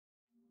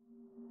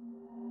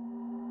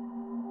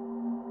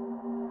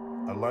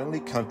A lonely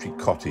country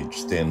cottage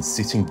stands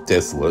sitting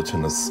desolate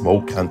in a small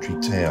country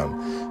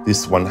town.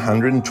 This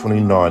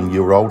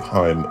 129-year-old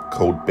home,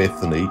 called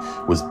Bethany,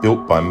 was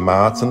built by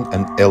Martin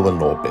and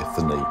Elanor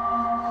Bethany.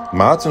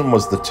 Martin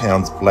was the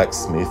town's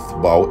blacksmith,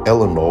 while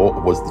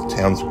Elanor was the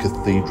town's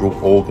cathedral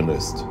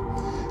organist.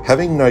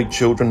 Having no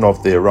children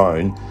of their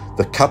own,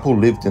 the couple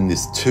lived in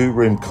this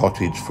two-room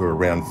cottage for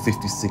around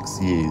 56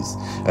 years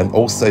and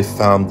also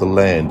farmed the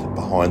land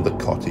behind the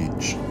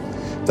cottage.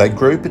 They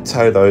grew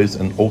potatoes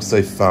and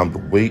also farmed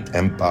wheat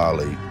and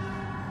barley.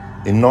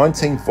 In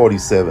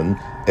 1947,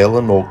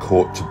 Elanor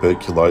caught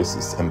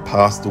tuberculosis and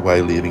passed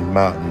away, leaving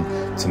Martin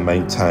to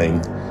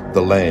maintain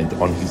the land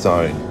on his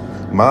own.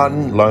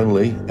 Martin,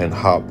 lonely and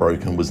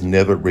heartbroken, was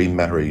never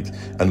remarried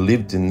and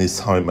lived in this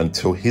home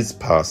until his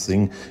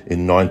passing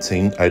in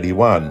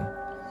 1981.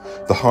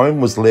 The home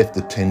was left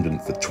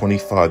attendant for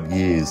 25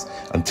 years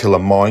until a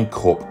mine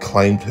corp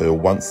claimed her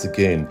once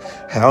again,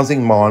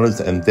 housing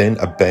miners, and then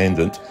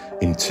abandoned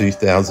in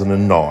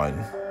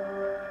 2009.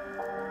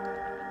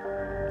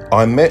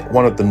 I met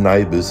one of the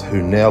neighbours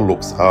who now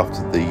looks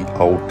after the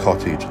old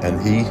cottage,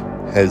 and he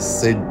has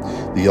said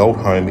the old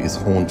home is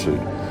haunted.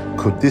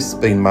 Could this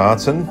be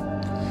Martin?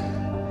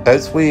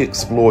 As we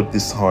explored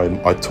this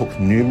home, I took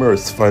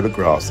numerous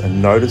photographs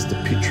and noticed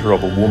a picture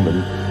of a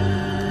woman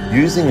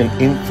using an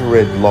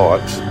infrared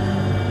light.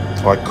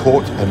 I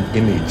caught an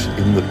image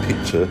in the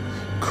picture.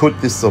 Could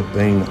this have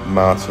been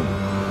Martin?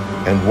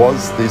 And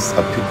was this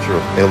a picture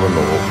of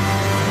Elanor?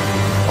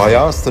 I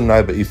asked the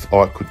neighbour if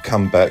I could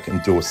come back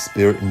and do a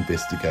spirit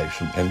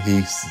investigation, and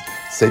he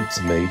said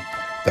to me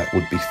that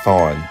would be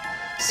fine.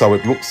 So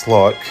it looks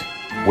like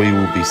we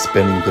will be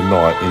spending the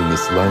night in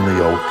this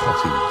lonely old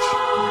cottage.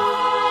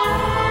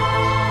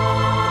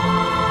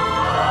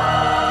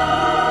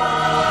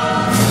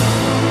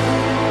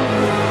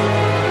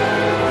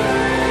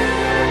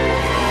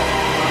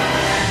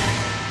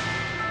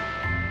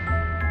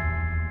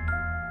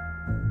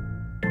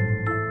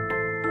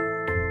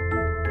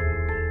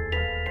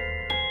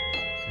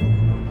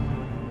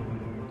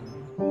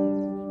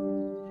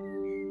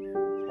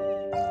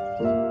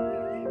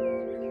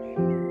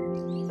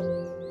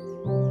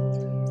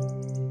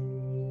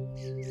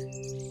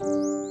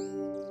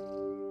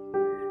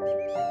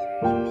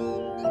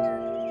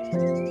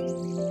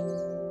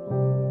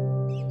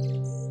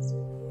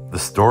 The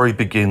story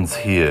begins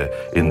here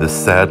in the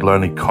sad,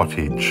 lonely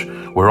cottage.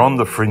 We're on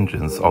the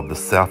fringes of the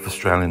South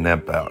Australian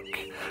outback,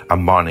 a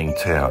mining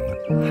town.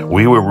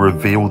 We will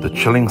reveal the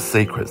chilling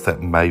secrets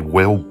that may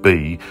well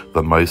be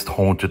the most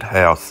haunted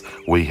house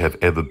we have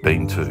ever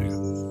been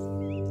to.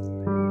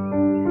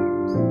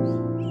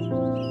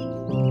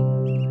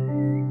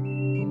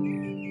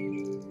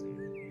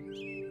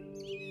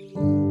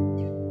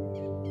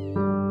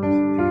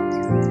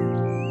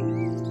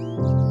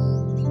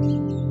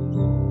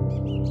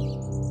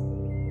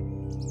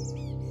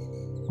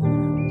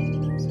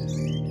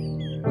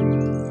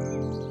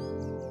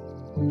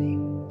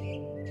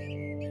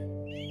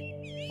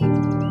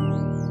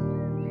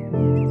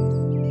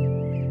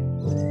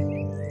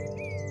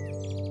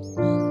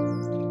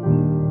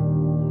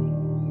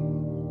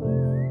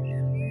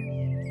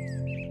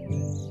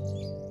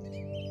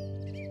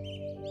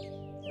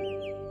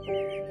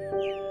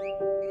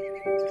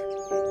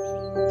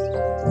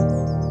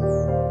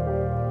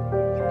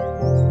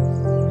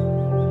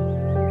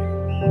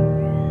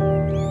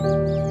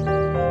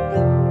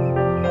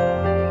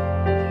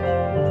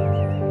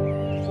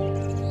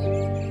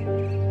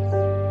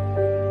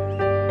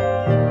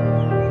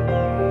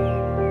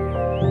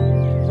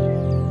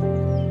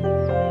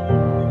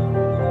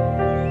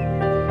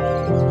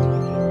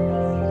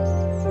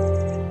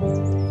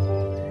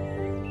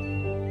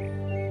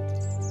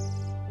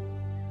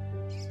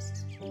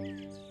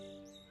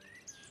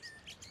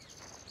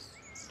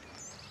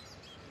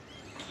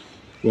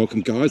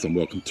 Welcome guys, and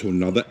welcome to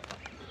another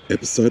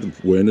episode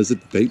of Werner's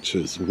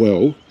Adventures.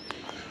 Well,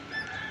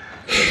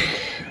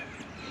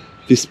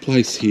 this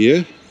place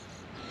here,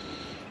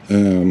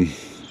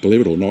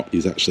 believe it or not,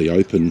 is actually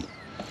open.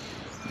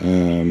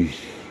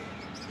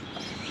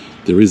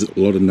 There is a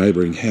lot of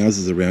neighbouring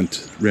houses around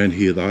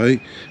here though,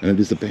 and it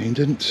is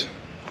abandoned.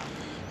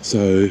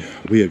 So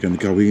we are going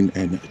to go in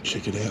and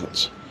check it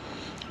out.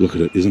 Look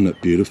at it, isn't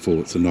it beautiful?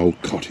 It's an old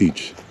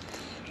cottage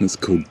and it's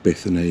called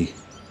Bethany.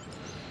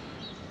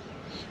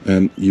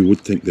 You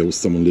would think there was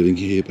someone living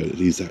here, but it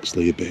is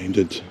actually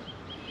abandoned.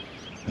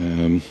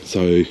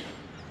 So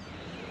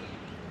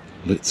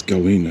let's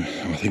go in.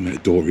 I think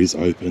that door is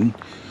open,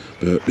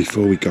 but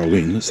before we go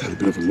in, let's have a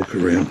bit of a look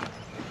around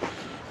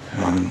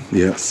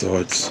the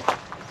outsides.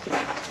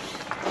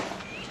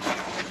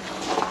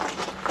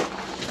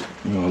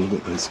 Oh, look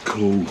at this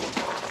cool.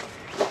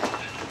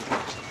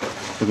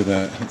 Look at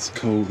that. That's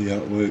cool, the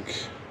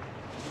artwork.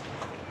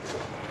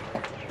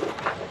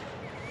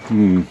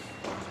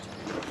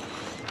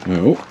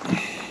 Well,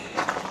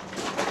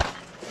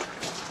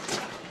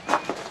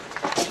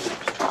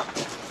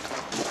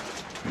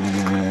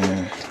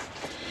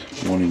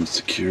 wanting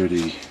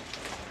security.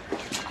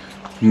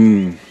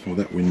 Well,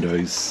 that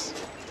window's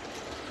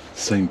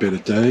seen better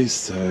days,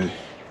 so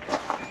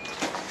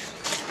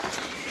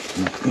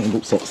It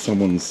looks like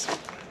someone's...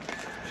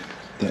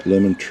 That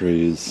lemon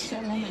tree is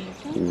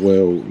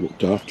well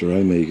looked after,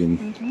 eh,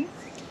 Megan?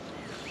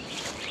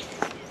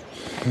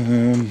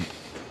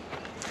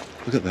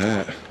 Look at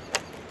that.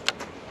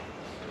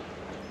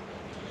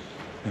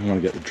 I'm going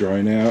to get the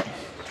drone out.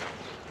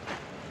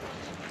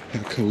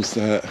 How cool is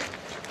that?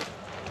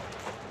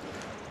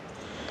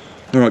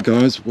 Alright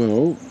guys,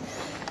 well,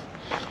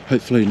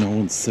 hopefully no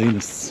one's seen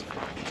us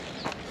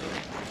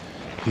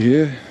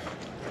here.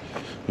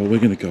 Well, we're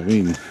going to go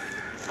in.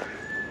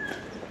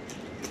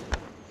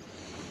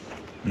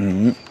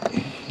 Alright,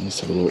 let's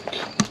have a look.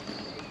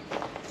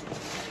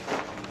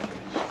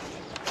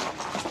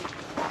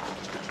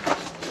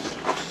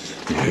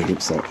 Yeah, it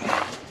looks like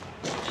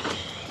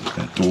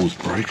that door's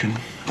broken.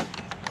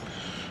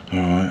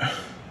 Alright.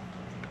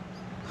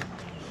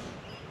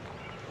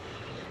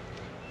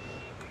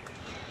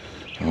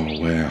 Oh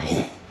wow.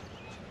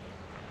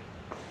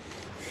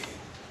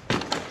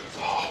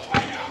 Oh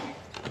wow.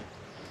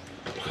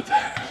 Look at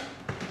that.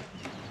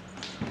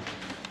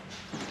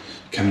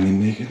 Coming in,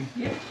 Megan?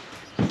 Yep.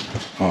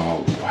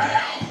 Oh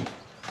wow.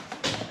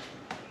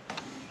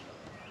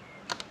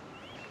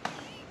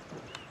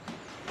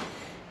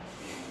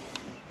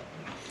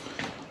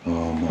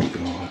 Oh my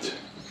god.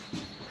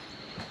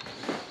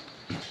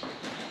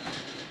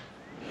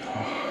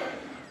 Oh.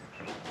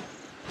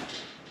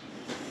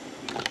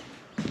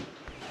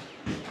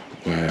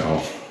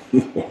 Wow.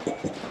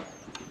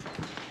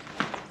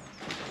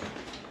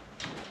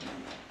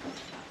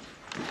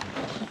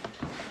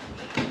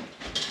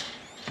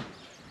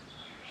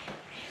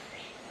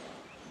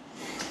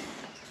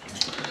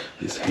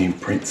 There's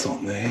handprints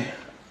on there.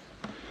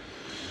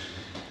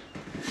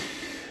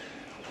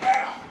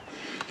 Wow.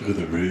 Look at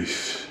the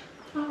roof.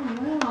 Oh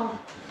wow.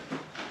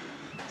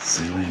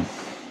 Ceiling.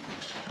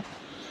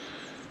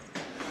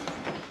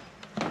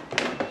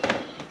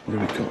 What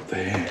have we got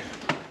there?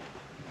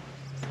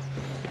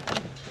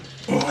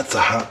 Oh, it's a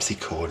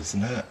harpsichord,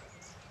 isn't it?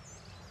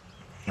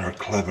 Or a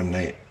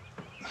clavinet.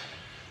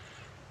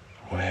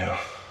 Wow.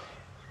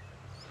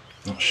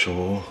 Not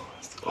sure.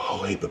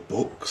 Oh, heap of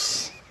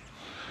books.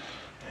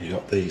 You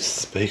got these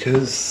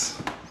speakers.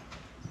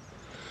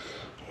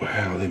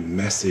 Wow, they're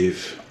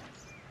massive.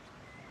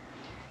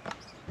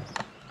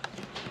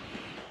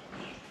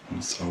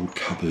 These old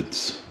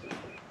cupboards.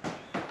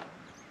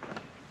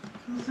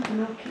 Looks like an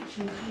old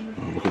kitchen.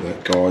 Oh, look at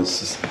that, guys.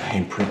 There's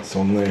handprints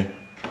on there.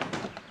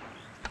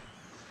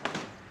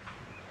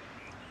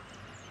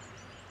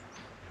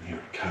 Here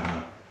a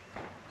car.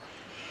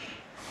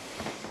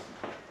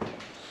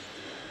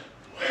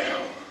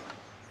 Wow.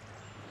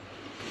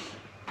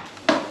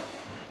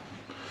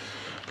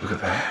 Look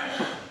at that.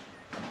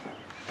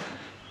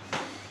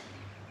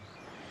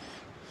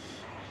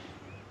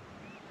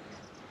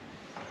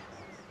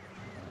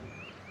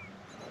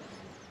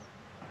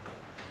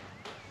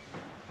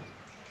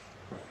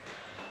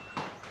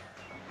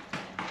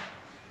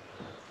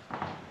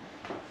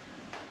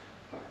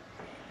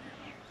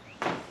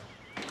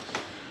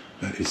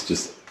 That is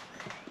just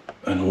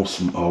an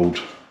awesome old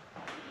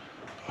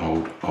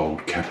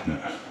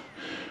cabinet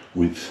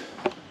with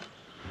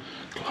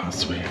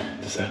glassware.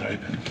 Does that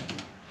open?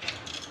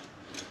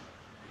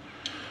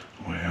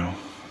 Wow.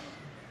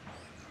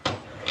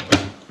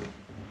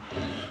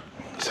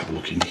 Let's have a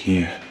look in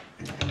here.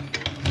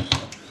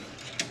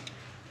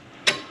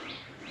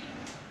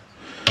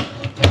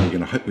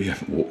 Megan, I hope we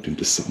haven't walked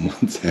into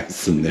someone's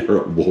house and they're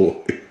at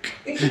work.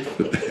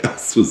 The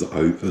house was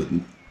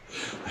open.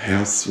 The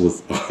house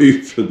was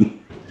open.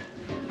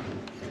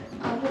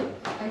 I would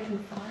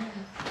open fire.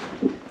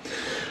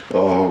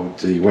 Oh,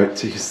 gee, wait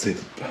till you see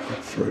the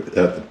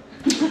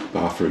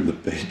bathroom, the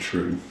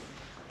bedroom.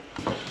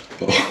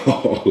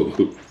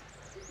 Oh.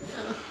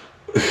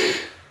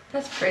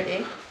 That's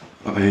pretty.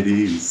 Oh, it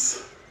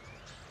is.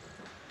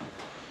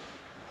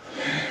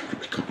 What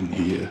have we got in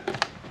here?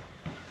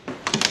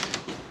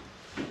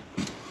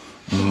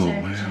 Oh,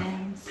 wow.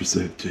 Jams.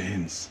 Preserved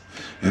jams.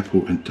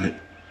 Apple and date.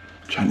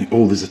 Train.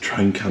 Oh, there's a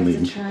train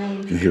coming. There's a train.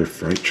 You can hear a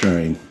freight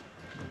train.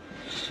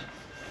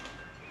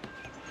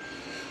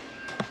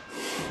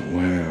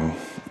 Wow.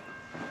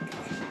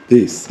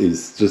 This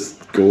is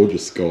just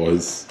gorgeous,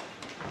 guys.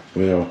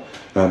 Wow.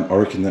 I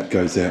reckon that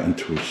goes out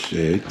into a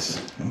shed.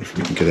 I wonder if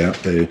we can get out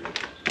there.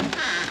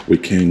 We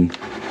can.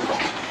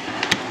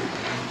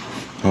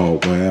 Oh,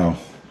 wow.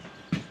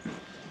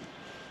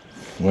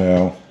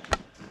 Wow.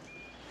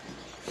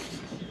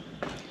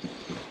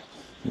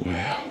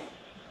 Wow.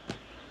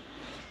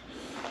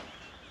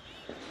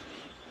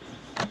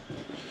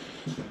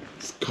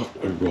 It's got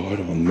a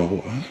ride-on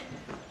mower.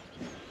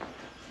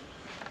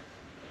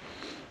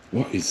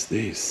 What is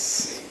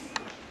this?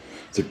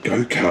 It's a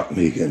go-kart,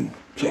 Megan.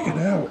 Check it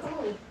out.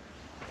 Cool.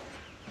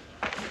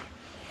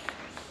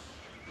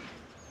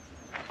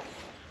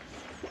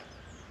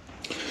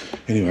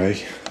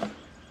 Anyway,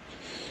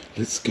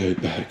 let's go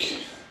back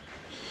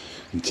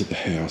into the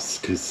house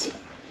because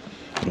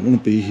I don't want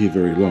to be here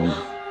very long.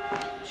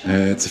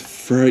 It's a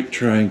freight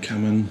train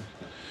coming.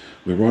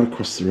 We're right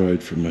across the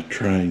road from a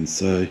train,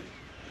 so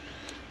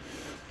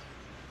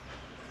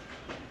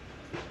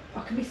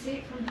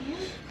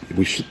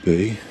we should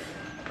be.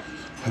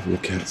 Have a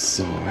look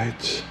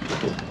outside.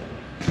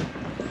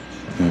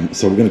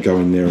 So we're going to go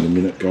in there in a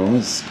minute,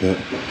 guys. But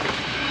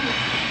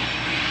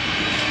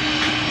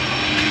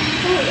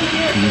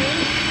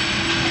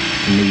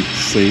can we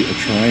see a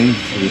train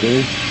over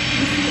there?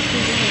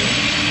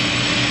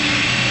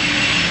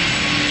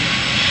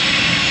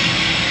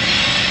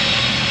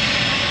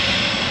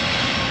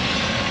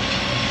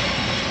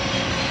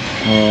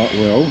 Alright,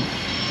 well.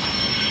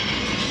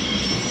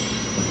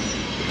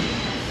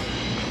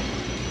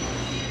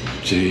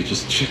 Gee,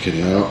 just check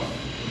it out.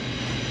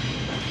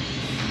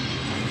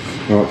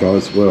 Alright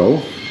guys,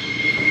 well,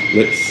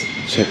 let's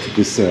check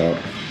this out.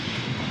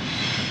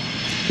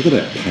 Look at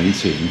that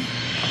painting.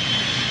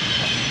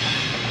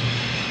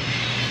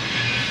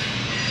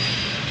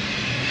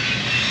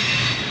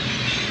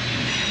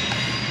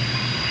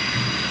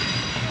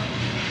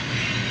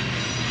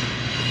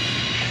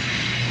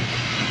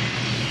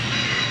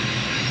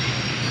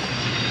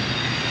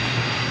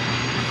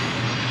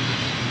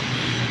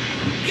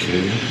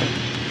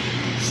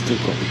 Still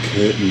got the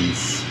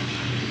curtains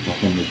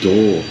up on the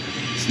door.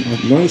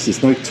 Notice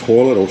there's no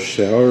toilet or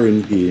shower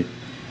in here.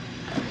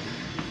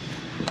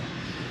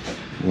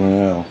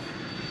 Wow.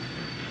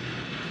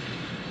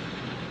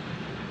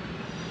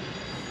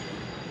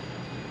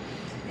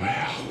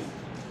 Wow.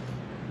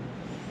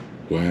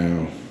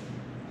 Wow.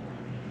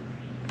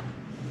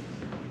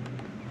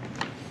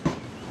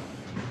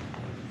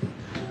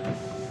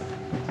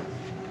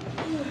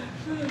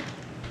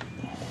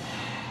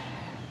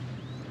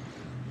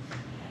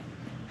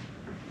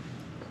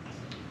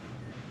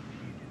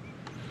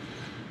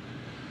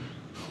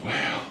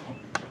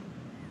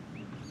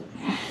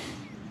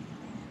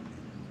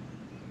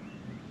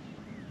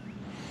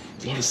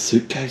 A lot of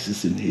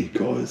suitcases in here,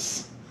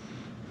 guys.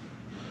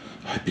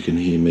 I hope you can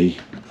hear me.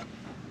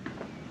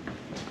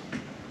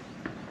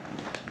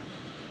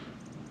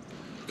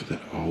 Look at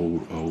that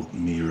old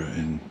mirror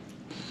and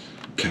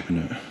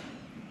cabinet.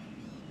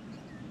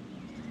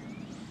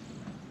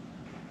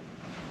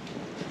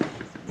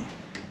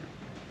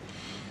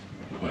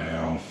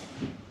 Wow.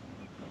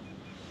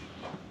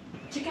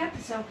 Check out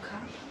this old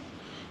cup.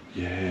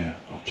 Yeah,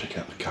 I'll check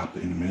out the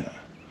carpet in a minute.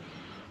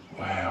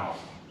 Wow.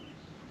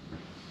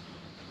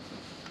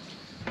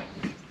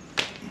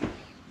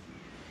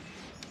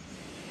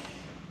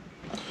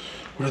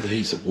 What are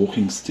these?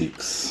 Walking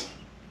sticks.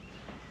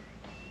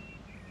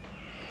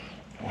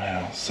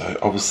 Wow, so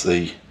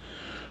obviously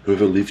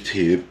whoever lived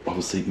here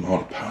obviously might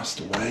have passed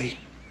away.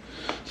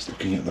 Just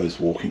looking at those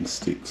walking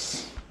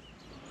sticks.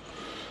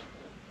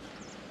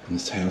 And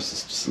this house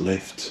is just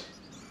left.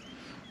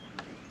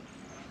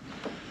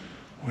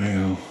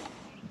 Wow.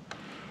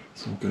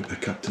 So we'll go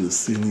back up to the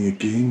ceiling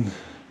again.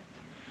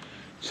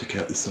 Check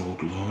out this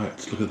old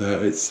light. Look at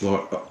that. It's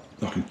like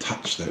I can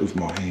touch that with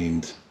my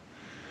hand.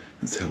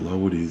 That's how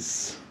low it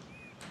is.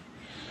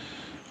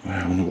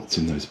 Wow, I wonder what's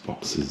in those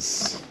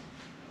boxes.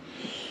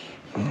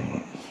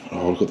 Oh,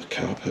 look at the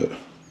carpet.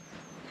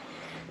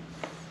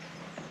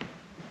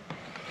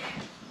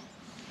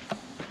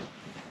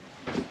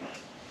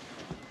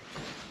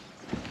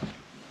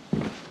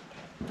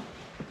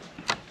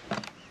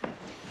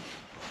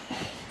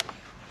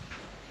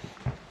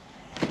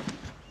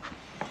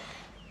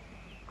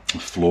 The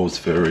floor's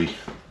very...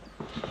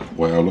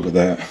 Wow, look at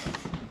that.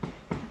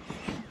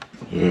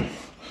 Yeah.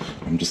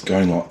 I'm just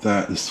going like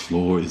that. This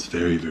floor is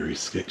very, very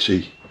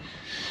sketchy.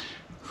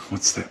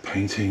 What's that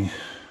painting?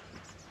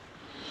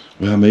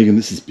 Wow, Megan,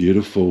 this is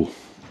beautiful.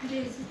 It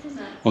is, isn't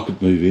it? I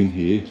could move in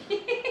here.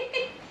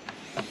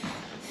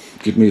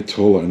 Give me a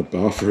toilet and a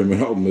bathroom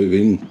and I'll move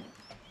in.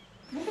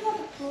 Look at all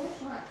the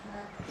floors like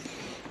that.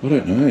 I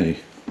don't know.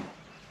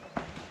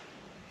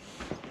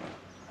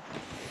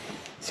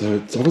 So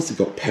it's obviously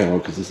got power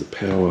because there's a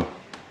power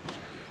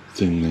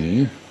thing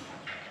there.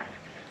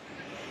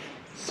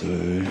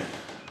 So...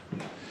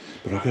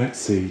 But I don't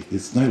see,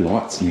 there's no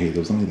lights in here. There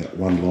was only that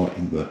one light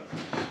in the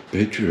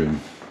bedroom.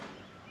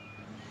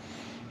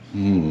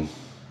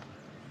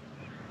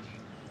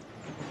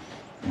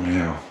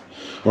 Wow.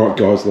 Alright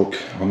guys, look,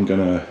 we're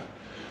gonna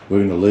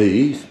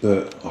leave,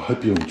 but I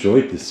hope you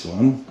enjoyed this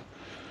one.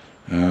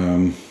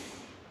 Yeah,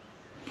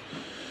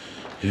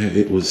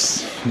 it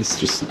was, let's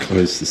just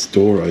close this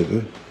door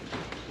over.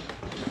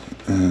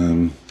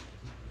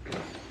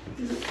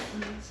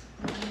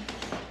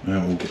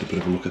 Now we'll get a bit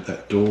of a look at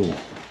that door.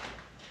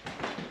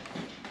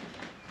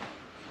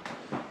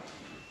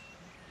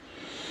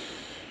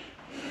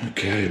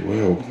 Okay,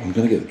 well, I'm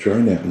going to get the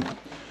drone out and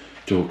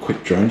do a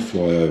quick drone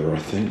flyover, I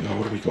think. Oh,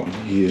 what have we got in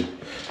here?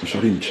 I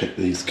should even check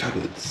these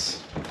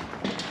cupboards.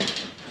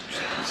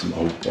 Some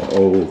old...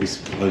 Oh, this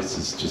place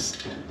is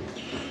just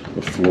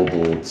the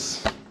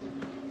floorboards.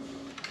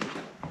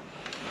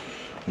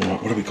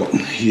 Right, what have we got in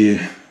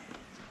here?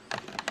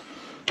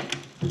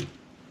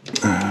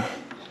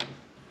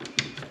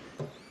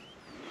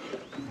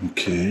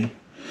 Okay,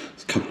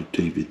 there's a couple of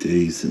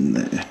DVDs in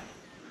there.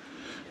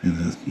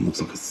 And it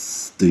looks like a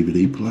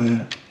DVD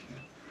player.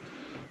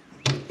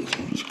 So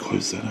I'll just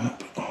close that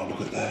up. Oh,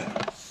 look at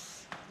that.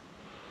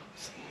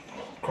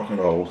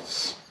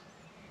 Crocodiles.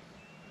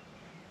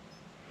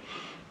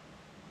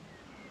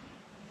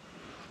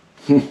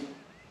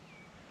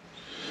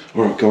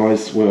 Alright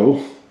guys,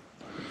 well,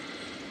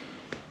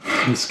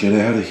 let's get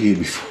out of here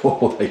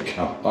before they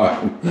come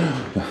home.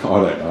 I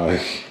don't know.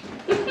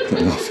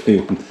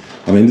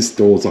 I mean, this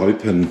door's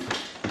open,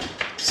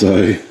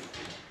 so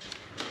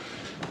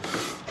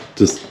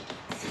just,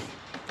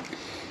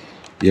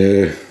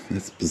 yeah,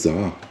 that's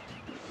bizarre.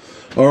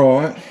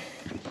 Alright,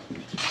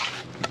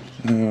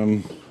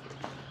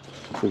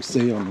 we'll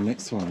see you on the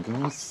next one,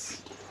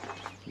 guys.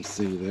 We'll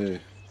see you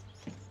there.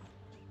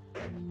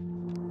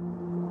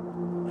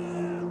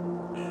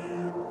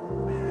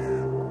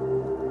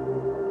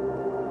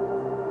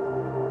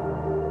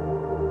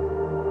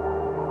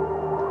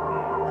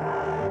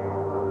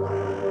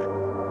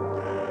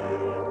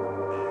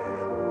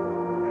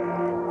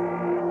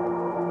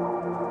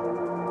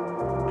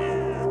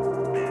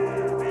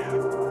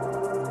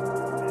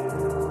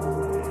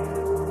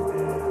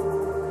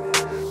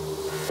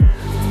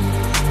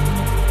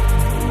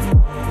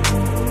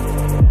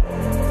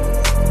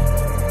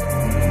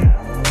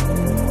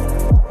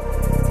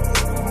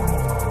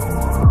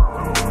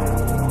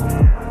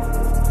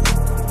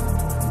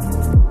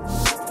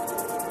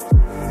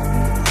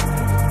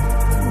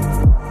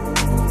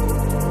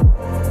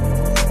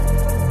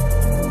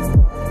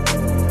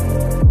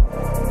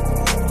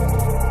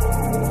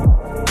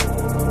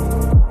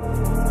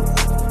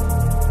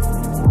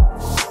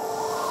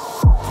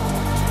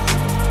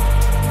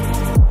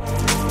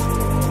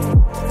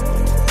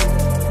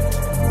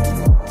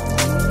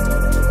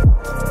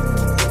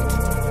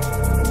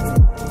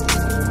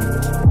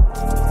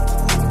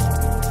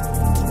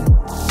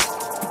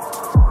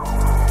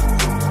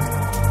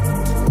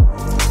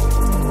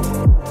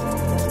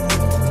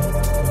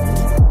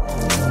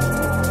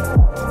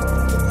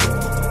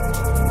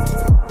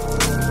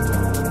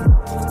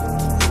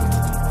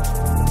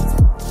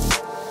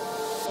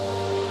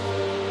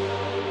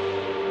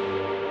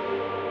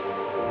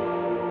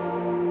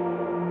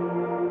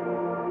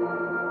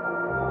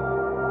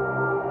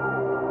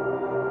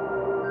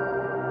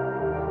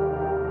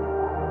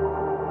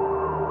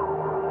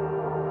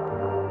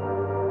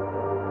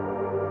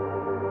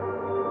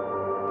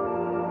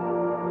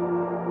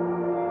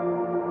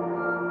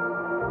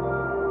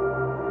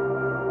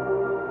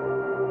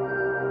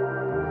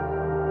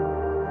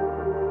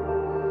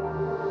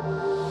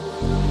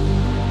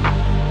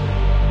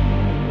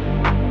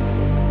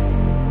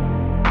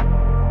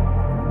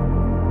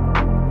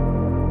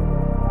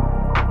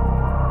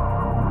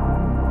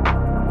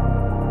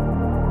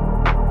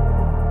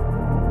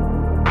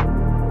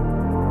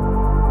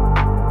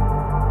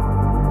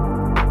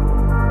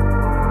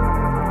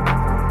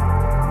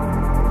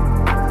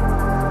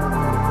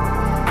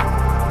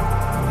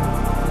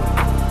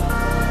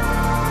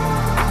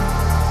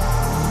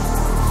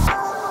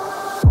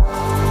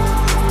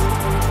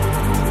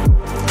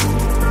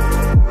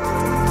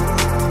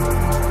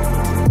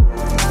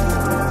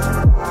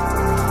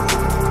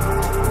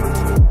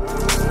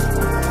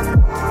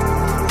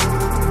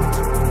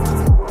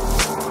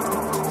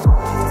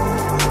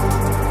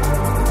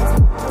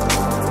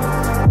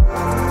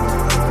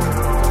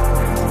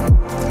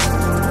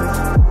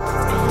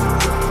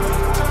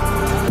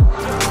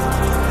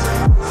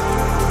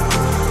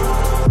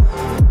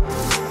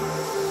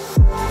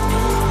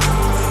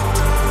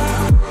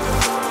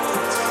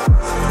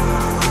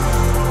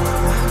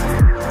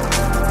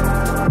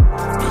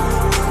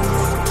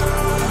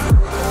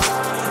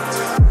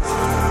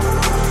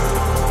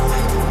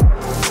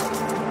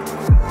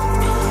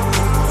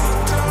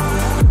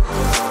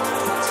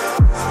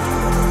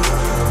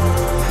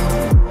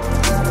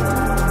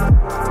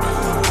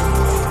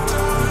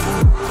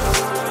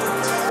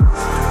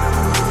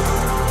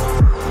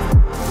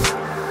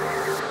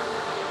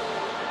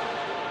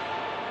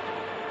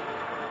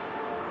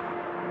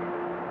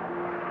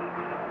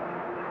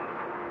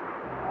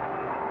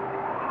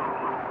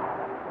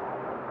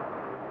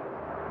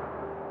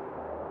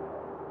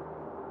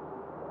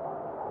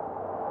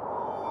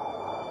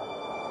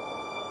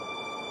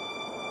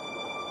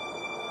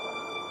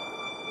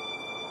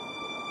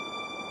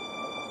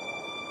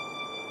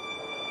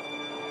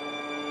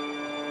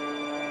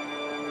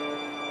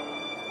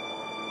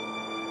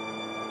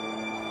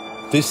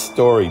 This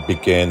story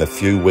began a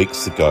few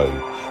weeks ago.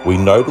 We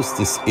noticed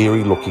this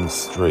eerie-looking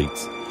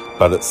street,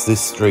 but it's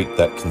this street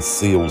that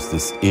conceals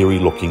this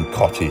eerie-looking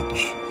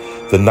cottage.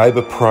 The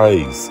neighbour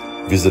prays,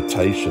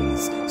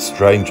 visitations,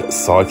 strange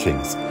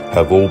sightings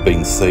have all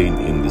been seen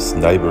in this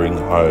neighbouring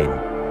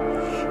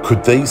home.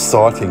 Could these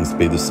sightings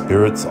be the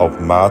spirits of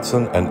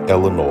Martin and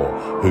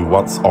Elanor, who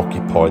once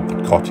occupied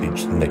the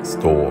cottage next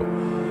door?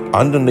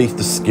 Underneath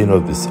the skin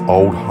of this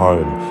old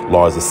home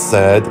lies a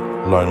sad,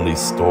 lonely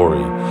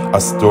story,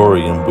 a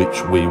story in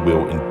which we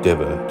will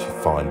endeavour to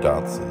find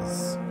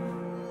answers.